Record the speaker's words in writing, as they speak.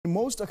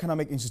most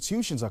academic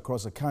institutions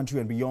across the country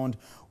and beyond,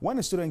 when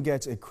a student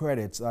gets a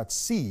credit at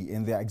C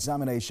in their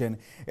examination,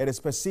 it is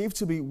perceived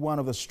to be one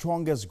of the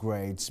strongest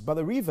grades. But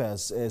the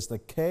reverse is the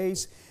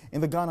case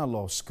in the Ghana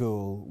Law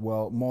School.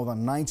 Well, more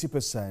than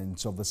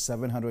 90% of the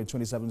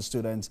 727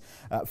 students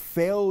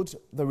failed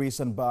the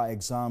recent bar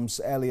exams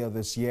earlier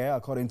this year,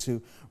 according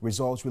to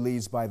results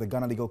released by the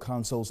Ghana Legal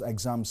Council's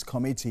Exams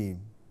Committee.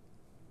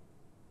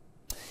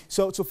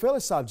 So to fail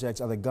a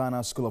subject at the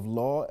Ghana School of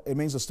Law, it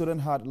means the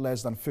student had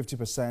less than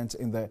 50%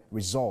 in the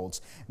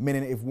results,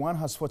 meaning if one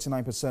has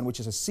 49%, which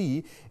is a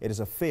C, it is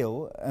a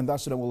fail, and that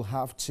student will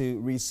have to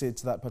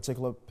resit that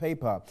particular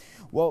paper.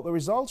 Well, the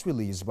results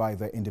released by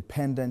the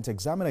Independent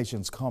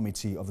Examinations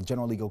Committee of the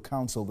General Legal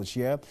Council this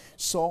year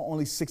saw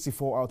only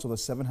 64 out of the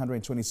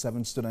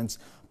 727 students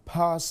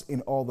pass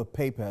in all the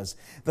papers.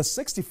 The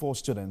 64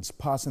 students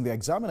passing the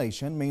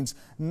examination means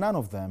none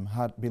of them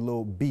had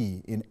below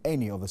B in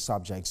any of the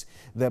subjects,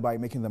 thereby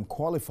making them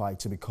qualified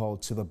to be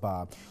called to the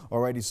bar.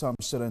 Already some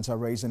students are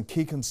raising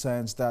key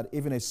concerns that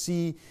even a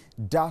C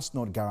does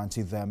not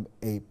guarantee them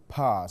a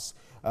pass.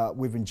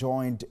 We've been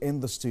joined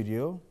in the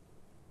studio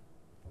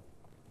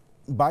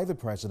by the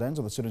president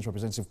of the Students'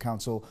 Representative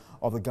Council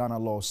of the Ghana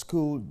Law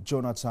School,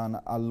 Jonathan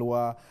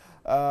Alua.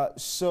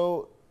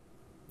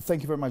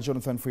 Thank you very much,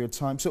 Jonathan, for your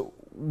time. So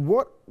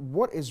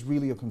what is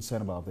really your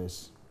concern about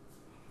this?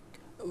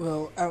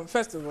 Well,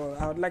 first of all,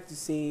 I would like to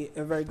say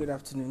a very good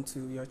afternoon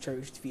to your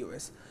cherished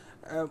viewers.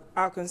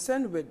 Our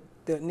concern with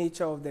the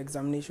nature of the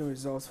examination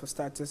results, for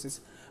starters,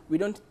 is we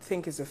don't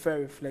think it's a fair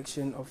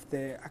reflection of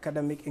the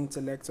academic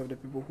intellect of the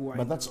people who are.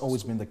 But that's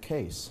always been the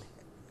case.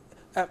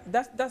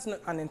 That's not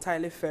an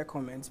entirely fair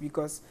comment,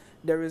 because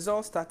the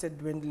results started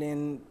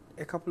dwindling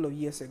a couple of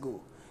years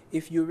ago.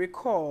 If you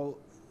recall,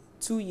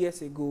 2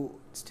 years ago,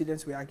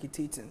 students were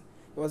agitating.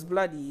 It was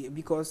bloody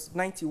because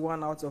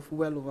 91 out of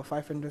well over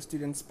 500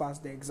 students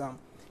passed the exam.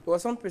 It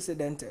was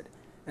unprecedented.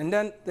 And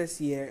then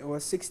this year, it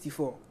was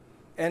 64.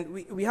 And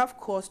we have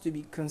cause to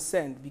be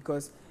concerned,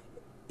 because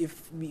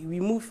if we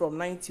move from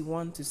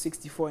 91 to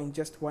 64 in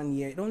just 1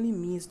 year, it only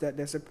means that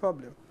there's a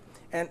problem.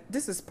 And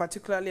this is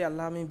particularly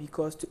alarming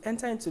because to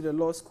enter into the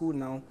law school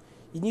now,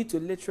 you need to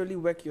literally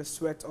work your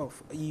sweat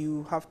off.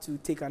 You have to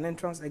take an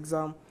entrance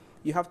exam.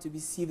 You have to be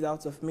sieved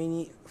out of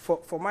many.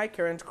 For my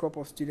current crop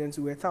of students,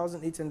 we were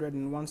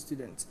 1,801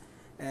 students,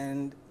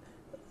 and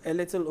a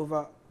little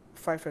over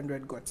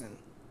 500 got in.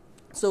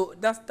 So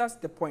that's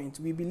the point.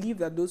 We believe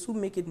that those who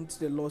make it into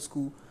the law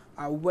school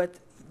are worth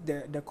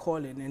the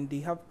calling, and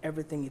they have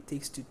everything it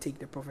takes to take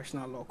the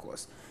professional law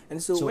course.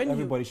 And so when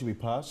everybody should be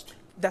passed?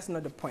 That's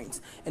not the point.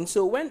 And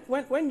so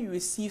when you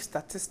receive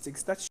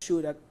statistics that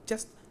show that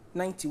just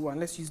 91,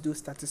 let's use those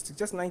statistics,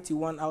 just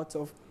 91 out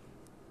of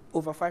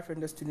over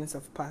 500 students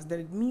have passed, then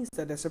it means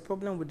that there's a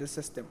problem with the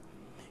system.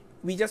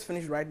 We just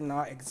finished writing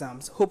our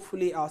exams.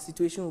 Hopefully our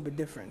situation will be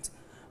different.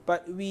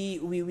 But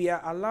we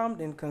are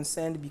alarmed and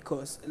concerned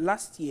because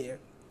last year,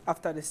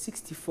 after the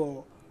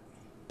 64,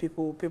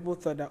 people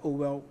thought that, oh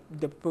well,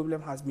 the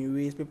problem has been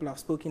raised, people have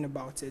spoken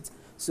about it,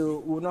 so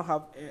we will not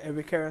have a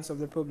recurrence of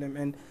the problem.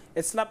 And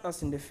it slapped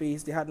us in the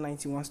face. They had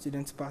 91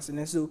 students passing.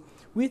 And so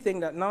we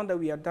think that now that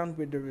we are done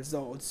with the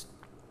results,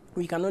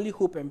 we can only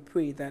hope and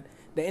pray that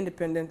the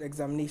Independent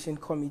Examination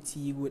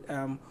Committee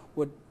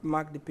would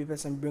mark the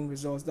papers and bring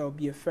results that will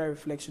be a fair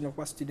reflection of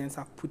what students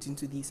have put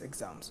into these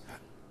exams.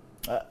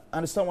 I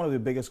understand one of the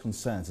biggest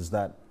concerns is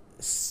that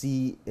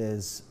C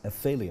is a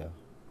failure.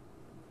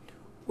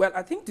 Well,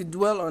 I think to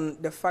dwell on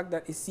the fact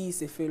that a C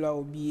is a failure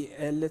will be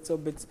a little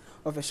bit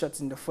of a shot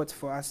in the foot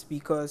for us,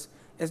 because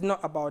it's not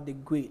about the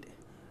grade.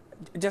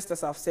 Just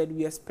as I've said,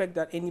 we expect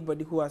that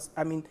anybody who has,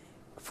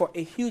 for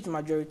a huge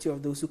majority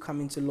of those who come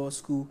into law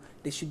school,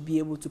 they should be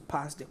able to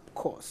pass the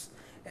course.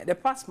 The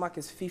pass mark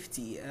is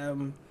 50,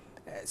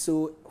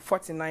 so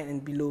 49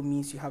 and below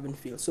means you haven't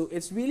failed. So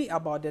it's really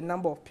about the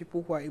number of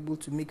people who are able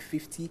to make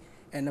 50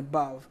 and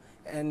above,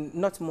 and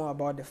not more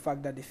about the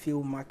fact that the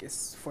fail mark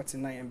is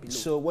 49 and below.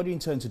 So what do you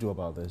intend to do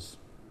about this?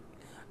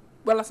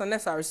 Well, as an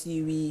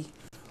SRC,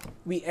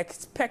 we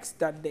expect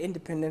that the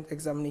Independent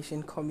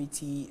Examination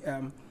Committee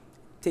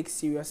take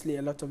seriously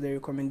a lot of the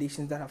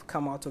recommendations that have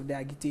come out of the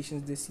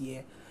agitations this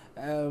year.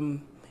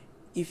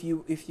 If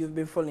you've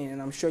been following,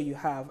 and I'm sure you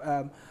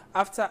have,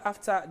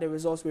 after the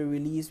results were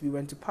released, we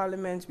went to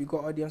Parliament, we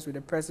got audience with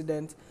the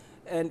President,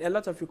 and a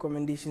lot of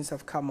recommendations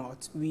have come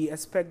out. We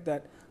expect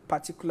that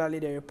particularly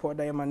the report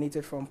that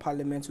emanated from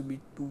Parliament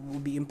will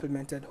be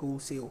implemented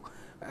wholesale.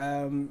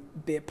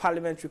 The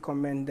Parliament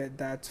recommended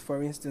that,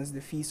 for instance,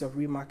 the fees of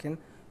remarking,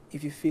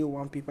 if you fail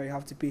one paper, you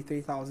have to pay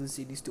 3,000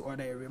 cedis to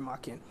order a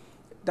remarking.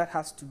 That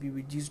has to be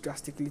reduced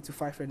drastically to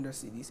 500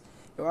 cedis.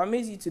 It will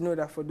amaze you to know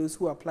that for those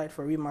who applied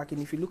for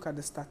remarking, if you look at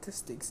the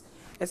statistics,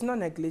 it's not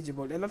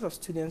negligible. A lot of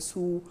students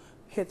who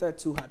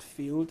hitherto had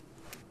failed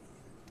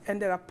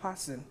ended up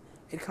passing.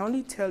 It can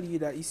only tell you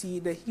that, you see,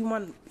 the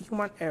human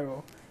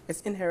error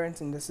is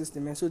inherent in the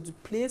system. And so to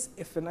place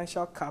a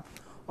financial cap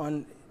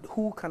on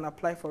who can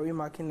apply for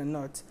remarking or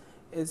not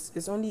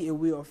is only a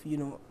way of,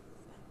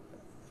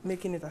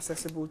 making it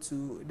accessible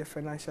to the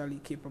financially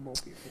capable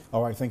people.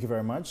 All right, thank you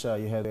very much.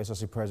 You heard the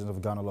SSC president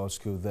of Ghana Law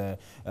School there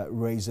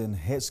raising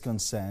his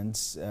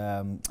concerns.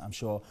 I'm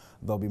sure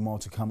there'll be more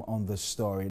to come on this story.